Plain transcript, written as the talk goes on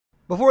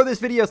Before this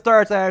video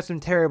starts, I have some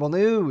terrible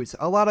news.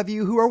 A lot of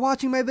you who are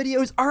watching my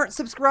videos aren't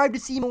subscribed to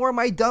see more of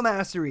my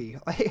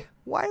dumbassery. Like,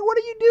 what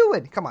are you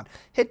doing? Come on,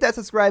 hit that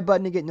subscribe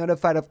button to get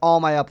notified of all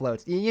my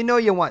uploads. You know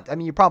you want, I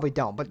mean, you probably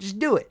don't, but just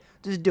do it.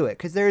 Just do it,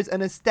 because there's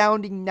an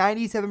astounding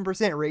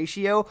 97%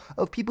 ratio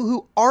of people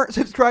who aren't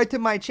subscribed to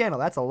my channel.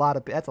 That's a lot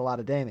of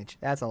damage.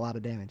 That's a lot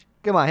of damage.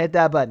 Come on, hit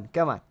that button.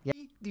 Come on. Yeah.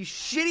 These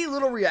shitty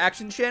little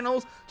reaction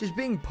channels just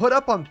being put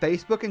up on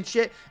Facebook and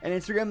shit and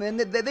Instagram, and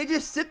they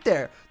just sit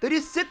there. They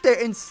just sit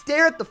there and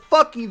stare at the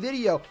fucking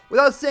video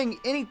without saying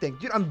anything.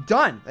 Dude, I'm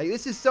done. Like,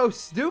 this is so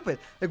stupid.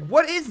 Like,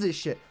 what is this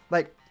shit?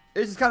 Like,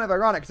 this is kind of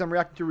ironic because I'm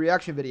reacting to a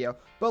reaction video,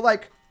 but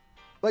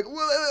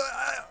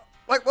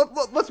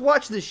let's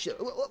watch this shit.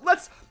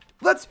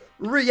 Let's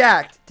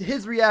react to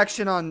his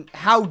reaction on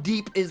how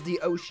deep is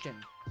the ocean.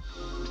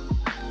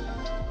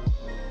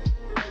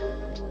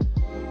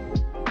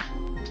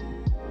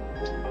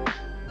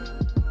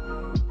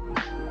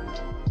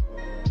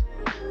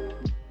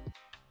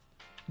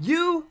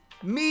 You,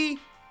 me,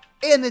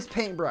 and this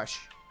paintbrush.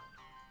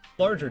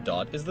 Larger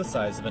dot is the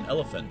size of an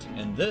elephant,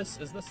 and this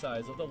is the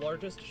size of the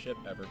largest ship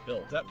ever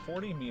built, at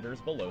 40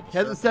 meters below the surface. He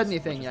hasn't said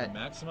anything yet. The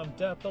maximum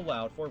depth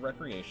allowed for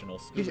recreational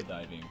scuba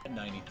diving. At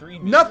 93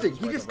 meters, nothing.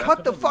 He just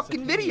cut the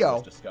fucking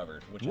video.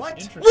 Discovered, which what?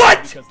 Is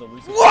What? Because the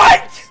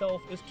what?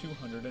 Itself is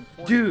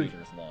 240 Dude,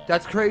 meters long,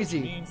 that's crazy.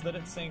 Which means that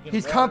it sank in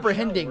He's water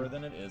comprehending. shallower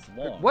than it is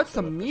long. What's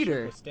so a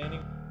meter?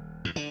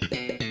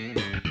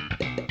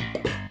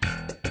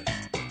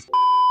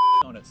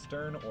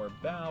 Stern or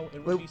bow,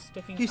 it would be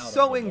sticking he's out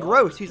so of the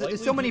engrossed. Water,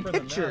 There's so many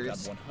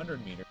pictures.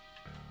 100 meters.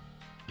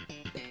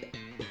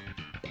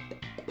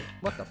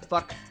 What the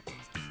fuck?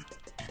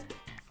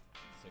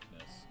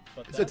 Sickness.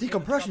 It's a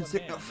decompression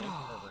sickness.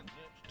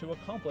 To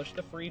accomplish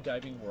the free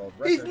diving world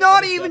He's record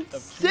not at a even depth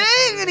of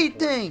saying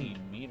anything.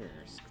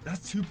 Meters.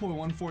 That's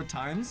 2.14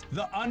 times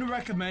the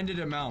unrecommended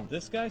amount.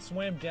 This guy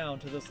swam down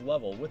to this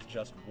level with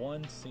just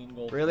one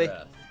single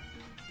breath.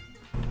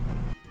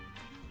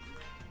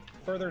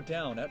 Further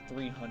down at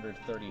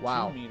 332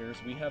 meters,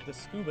 we have the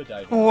scuba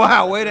diving.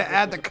 Wow, way to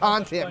add the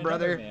content,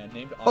 brother.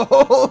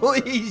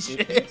 Holy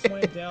shit. If he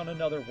swam down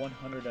another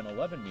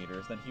 111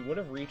 meters, then he would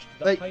have reached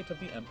the height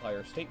of the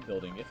Empire State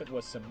Building if it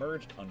was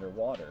submerged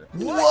underwater.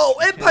 Whoa,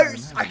 Empire!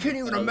 I can't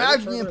even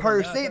imagine the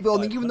Empire State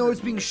Building, even though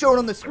it's being shown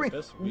on the screen.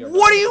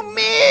 What do you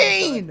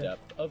mean?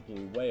 Depth of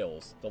blue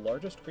whales, the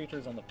largest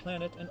creatures on the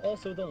planet, and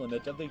also the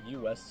limit of the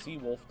U.S.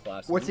 Seawolf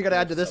class. What's he gonna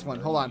add to this one?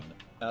 Hold on.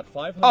 At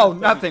 500 oh,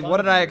 nothing. What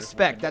did I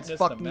expect? That's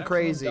fucking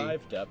crazy.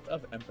 Dive depth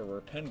of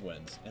emperor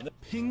penguins. And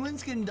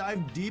penguins can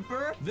dive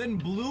deeper than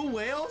blue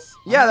whales?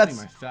 Yeah, that's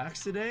my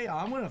facts today.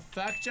 I'm gonna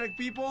fact check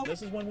people.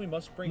 This is when we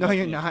must bring. No,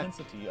 you're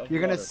not. You're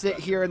gonna sit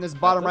here in this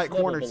bottom right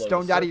corner,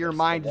 stoned out of your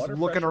mind, just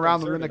looking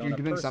around the room like you're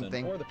doing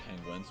something. Or the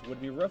penguins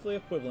would be roughly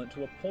equivalent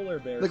to a polar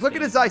bear. Like, look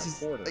at his eyes.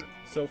 He's like,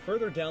 so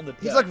further down the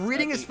depths, he's like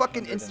reading his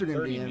fucking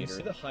Instagram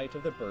DMs. The height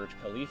of the Burj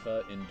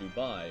Khalifa in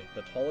Dubai,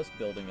 the tallest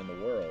building in the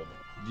world.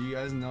 Do you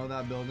guys know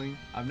that building?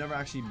 I've never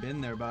actually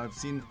been there, but I've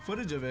seen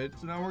footage of it.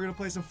 So now we're gonna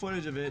play some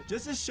footage of it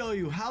just to show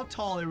you how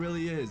tall it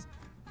really is.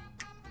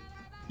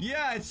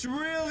 Yeah, it's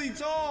really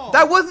tall.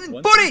 That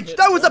wasn't footage.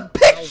 That was a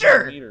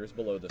picture.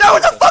 That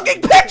was a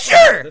fucking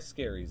picture. The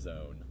scary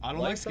zone. I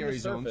don't like scary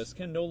zones. The surface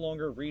can no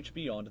longer reach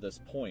beyond this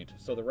point,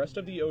 so the rest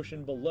of the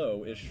ocean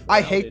below is shrouded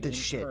I hate this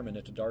shit.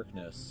 Permanent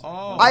darkness.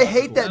 Oh, I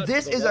hate that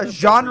this is a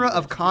genre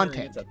of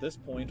content. At this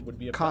point would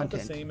be about the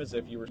same as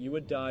if you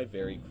would die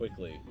very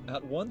quickly.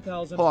 At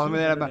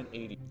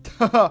 1,280.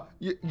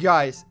 You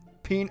guys,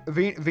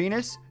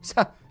 Venus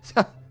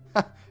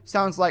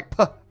sounds like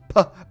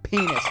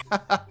penis.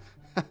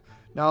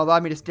 Now allow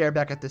me to stare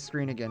back at the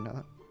screen again.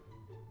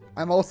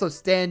 I'm also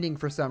standing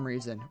for some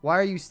reason. Why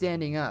are you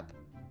standing up?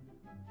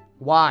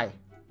 Why?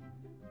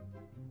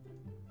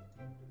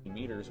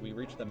 Meters, we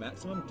reach the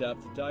maximum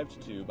depth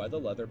dived to by the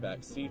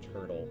leatherback sea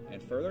turtle,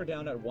 and further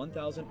down at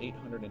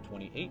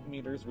 1,828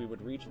 meters, we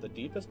would reach the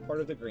deepest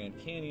part of the Grand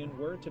Canyon,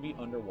 were it to be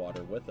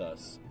underwater with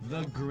us.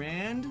 The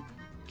Grand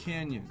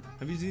Canyon.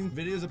 Have you seen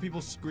videos of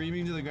people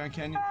screaming to the Grand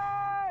Canyon?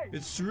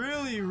 It's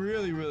really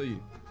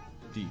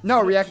deep.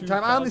 No reaction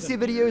time. I only see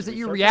videos that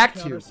you react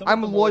to.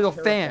 I'm a loyal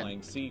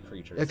fan.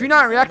 If you're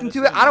not reacting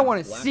to it, I don't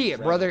want to see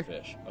it, brother.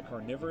 A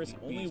carnivorous,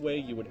 only way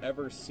you would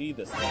ever see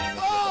this thing.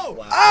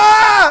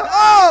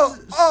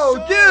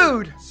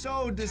 Dude!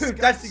 So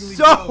disgustingly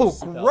that's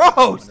so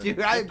gross,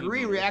 dude. I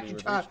agree. Reaction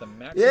time.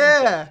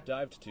 Yeah.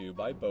 Dived to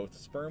by both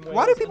sperm whales.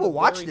 Why do people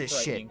watch this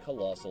shit?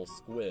 Colossal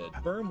squid.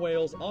 Sperm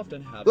whales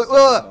often have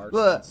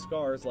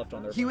scars left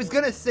on their. He was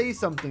gonna say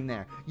something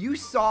there. You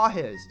saw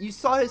his.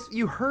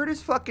 You heard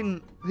his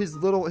fucking his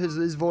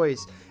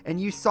voice,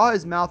 and you saw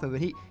his mouth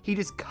moving. He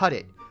just cut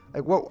it.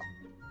 Like what?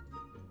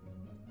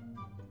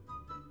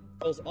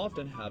 Whales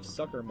often have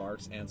sucker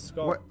marks and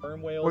scars.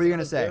 Sperm whales what are you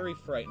gonna say? Very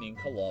frightening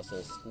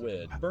colossal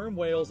squid. Sperm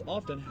whales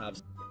often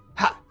have.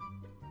 Ha!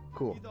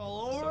 Cool.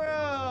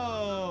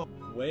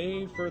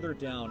 Way further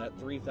down at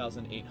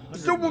 3,800.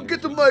 Someone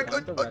get them like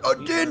a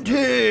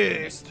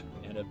dentist.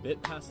 And A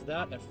bit past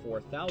that, at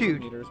 4,000 Dude.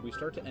 meters, we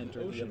start to enter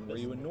the ocean where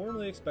you would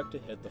normally expect to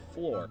hit the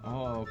floor.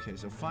 Oh, okay.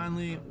 So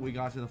finally, we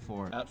got to the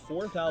floor. At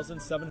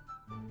 4,700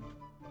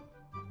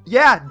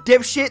 Yeah,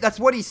 dipshit, that's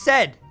what he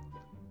said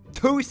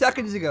 2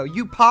 seconds ago.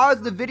 You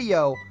paused the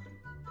video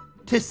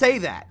to say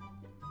that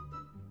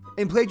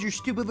and played your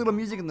stupid little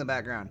music in the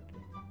background.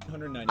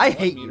 191 I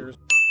hate you. meters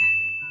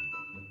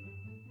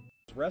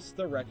rests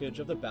the wreckage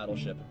of the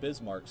battleship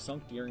Bismarck,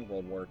 sunk during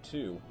World War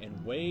II,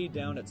 and way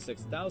down at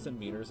 6,000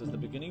 meters is the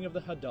beginning of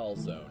the Hadal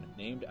Zone,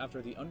 named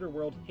after the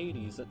underworld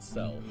Hades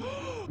itself.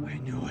 I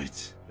knew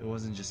it. It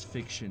wasn't just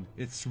fiction.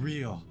 It's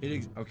real.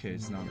 Okay,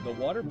 it's not. The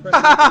water pressure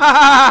is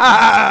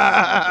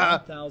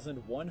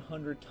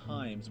 1,100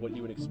 times what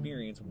you would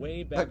experience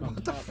way back on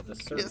top of the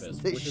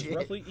surface, which is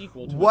roughly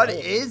equal to What an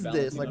elephant is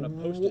this? balancing Like, on a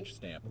postage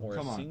stamp or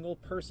Come a on. single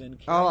person.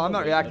 Oh, I'm carrying not the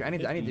weight reacting.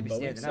 of I need to be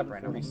 50 standing up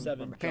right now. Boeing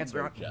 747 My pants are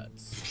jumbo on.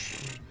 jets.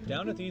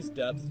 Down at these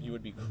depths, you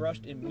would be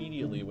crushed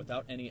immediately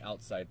without any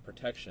outside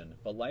protection,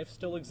 but life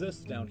still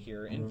exists down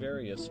here in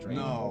various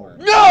strange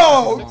forms.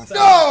 No!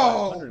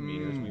 6,500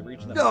 meters, we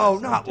reach the No,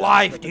 maximum not depth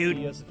life, that the dude.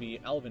 PSV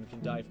Alvin can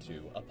dive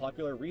to, a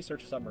popular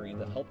research submarine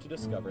that helped to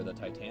discover the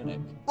Titanic.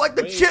 Like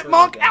the Way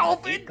chipmunk further down,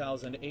 Alvin?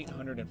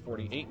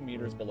 8,848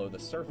 meters below the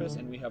surface,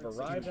 and we have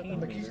arrived at the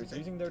lasers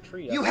using their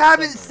tree. You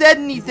haven't said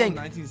anything.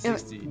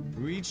 1960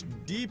 reached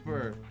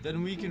deeper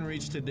than we can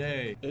reach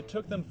today. It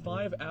took them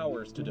 5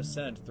 hours to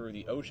descend through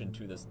the ocean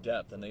to this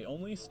depth, and they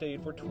only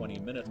stayed for 20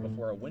 minutes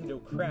before a window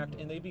cracked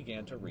and they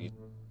began to resurface.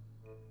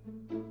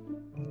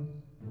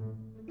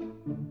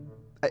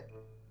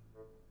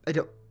 I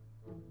don't.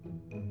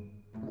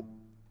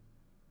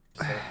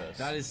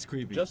 That is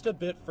creepy. Just a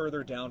bit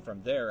further down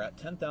from there, at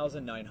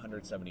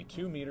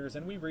 10,972 meters,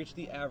 and we reach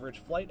the average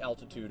flight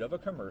altitude of a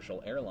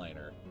commercial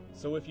airliner.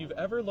 So if you've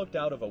ever looked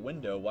out of a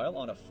window while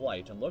on a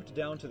flight and looked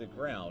down to the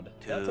ground,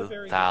 that's a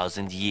very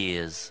 2,000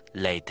 years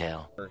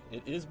later.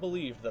 It is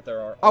believed that there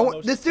are Oh,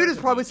 almost this dude has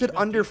certainly probably said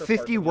even under deeper 50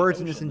 parts of the words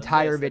in this ocean than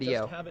entire that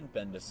video. just haven't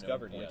been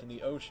discovered yet in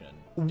the ocean.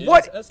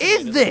 What It is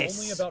estimated that this?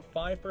 Only about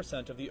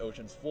 5% of the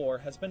ocean's floor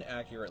has been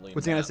accurately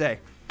What's he gonna mapped. say?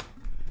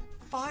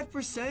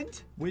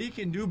 5%? We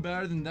can do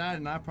better than that,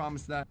 and I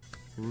promise that.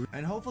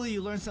 And hopefully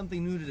you learned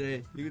something new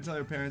today. You can tell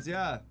your parents,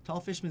 yeah, Tall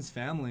Fishman's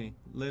family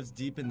lives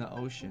deep in the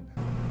ocean.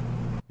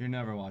 You're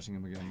never watching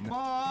him again.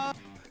 Mom!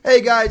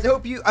 Hey guys, I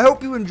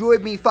hope you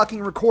enjoyed me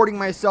fucking recording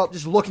myself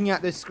just looking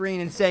at this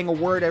screen and saying a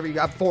word every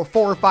 4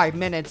 or 5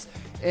 minutes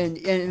and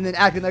then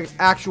acting like it's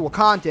actual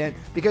content,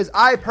 because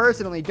I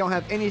personally don't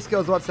have any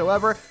skills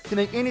whatsoever to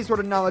make any sort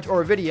of knowledge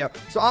or video.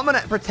 So I'm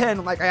gonna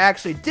pretend like I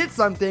actually did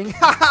something.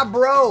 Haha,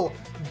 bro.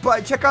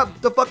 But check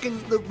out the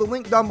fucking the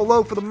link down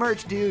below for the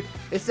merch, dude.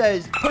 It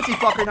says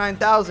Pussyfucker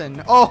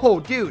 9000. Oh,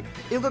 dude,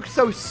 it looks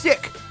so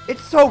sick.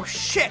 It's so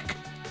sick.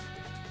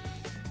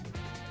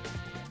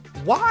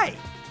 Why?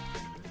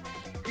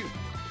 Dude,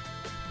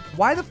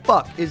 why the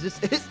fuck is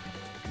this?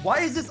 Why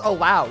is this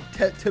allowed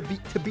to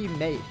be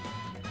made?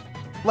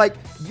 Like,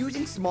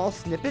 using small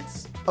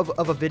snippets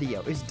of a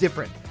video is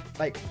different.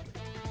 Like,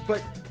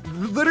 but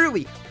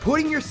literally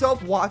putting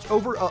yourself watch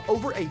over a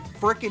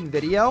frickin'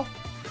 video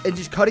and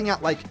just cutting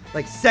out like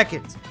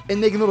seconds and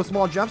making little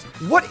small jumps.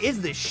 What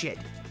is this shit?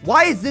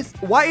 Why is this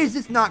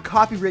not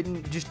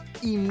copywritten just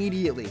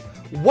immediately?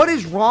 What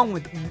is wrong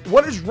with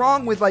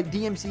like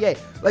DMCA?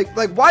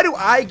 Like why do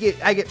I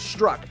get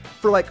struck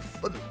for like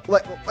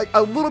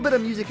a little bit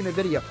of music in a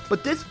video,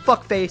 but this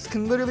fuckface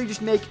can literally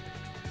just make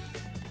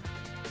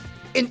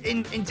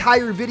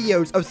entire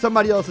videos of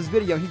somebody else's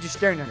video and he's just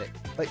staring at it.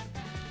 Like,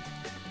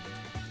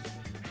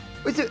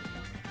 is it?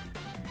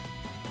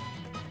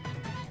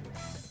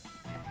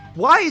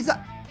 Why is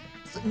that?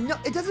 No,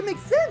 it doesn't make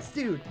sense,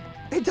 dude.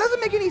 It doesn't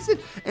make any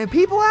sense. And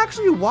people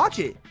actually watch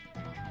it.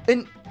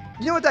 And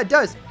you know what that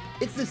does?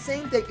 It's the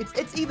same thing.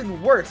 It's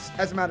even worse,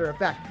 as a matter of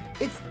fact.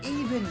 It's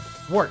even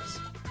worse.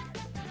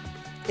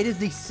 It is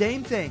the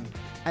same thing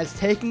as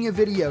taking a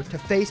video to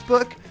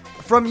Facebook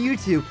from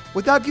YouTube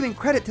without giving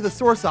credit to the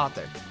source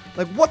author.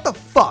 Like, what the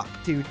fuck,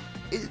 dude?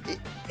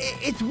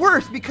 It's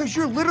worse because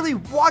you're literally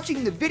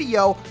watching the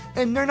video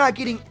and they're not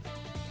getting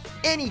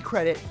any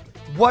credit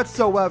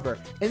whatsoever.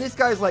 And this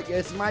guy's like,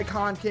 it's my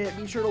content,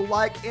 be sure to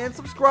like and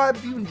subscribe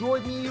if you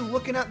enjoyed me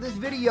looking at this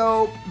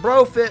video,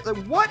 bro fit. Like,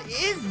 what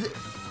is this?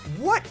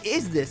 What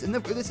is this? And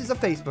this is a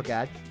Facebook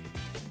ad.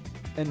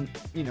 And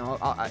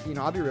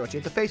I'll be real with you,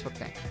 it's a Facebook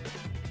thing.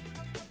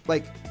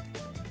 Like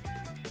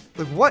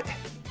what?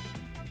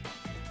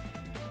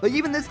 Like,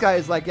 even this guy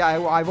is like, yeah,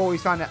 I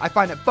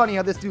find it funny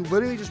how this dude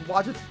literally just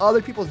watches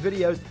other people's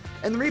videos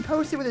and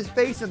reposts it with his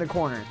face in the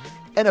corner.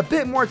 And a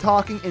bit more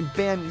talking and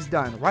bam, he's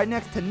done. Right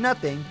next to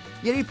nothing,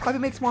 yet he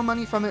probably makes more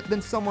money from it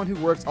than someone who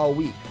works all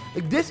week.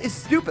 Like, this is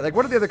stupid. Like,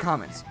 what are the other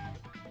comments?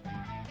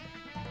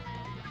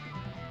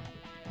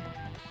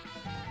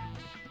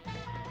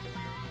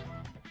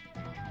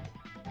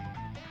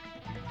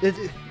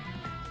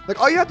 Like,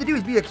 all you have to do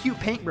is be a cute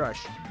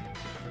paintbrush.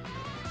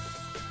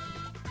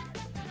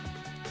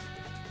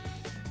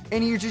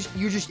 And you're just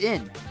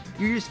in.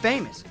 You're just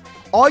famous.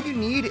 All you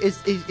need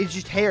is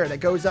just hair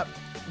that goes up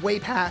way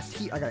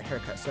past I got a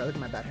haircut. Sorry, look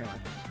at my bad hairline.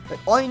 Like,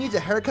 all you need is a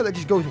haircut that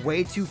just goes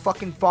way too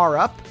fucking far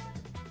up.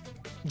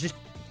 Just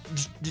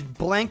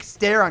blank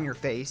stare on your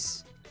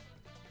face.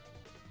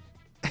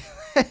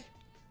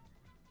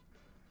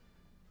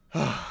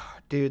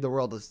 Dude, the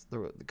world is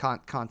the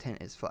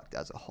content is fucked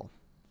as a whole.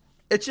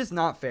 It's just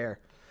not fair.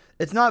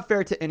 It's not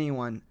fair to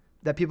anyone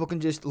that people can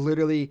just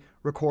literally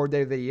record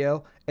their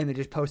video and then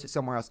just post it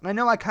somewhere else. And I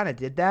know I kind of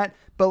did that,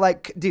 but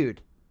like,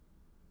 dude,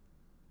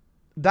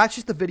 that's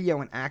just the video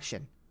in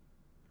action.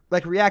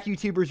 Like, React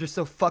YouTubers are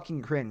so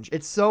fucking cringe.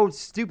 It's so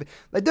stupid.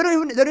 Like, they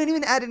don't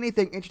even add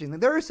anything interesting.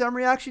 Like, there are some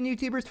reaction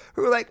YouTubers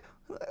who are like,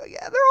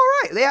 yeah, they're all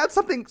right. They add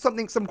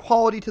some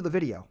quality to the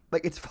video.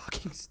 Like, it's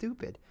fucking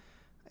stupid.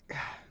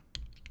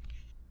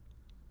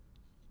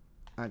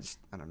 I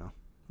don't know.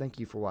 Thank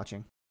you for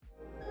watching.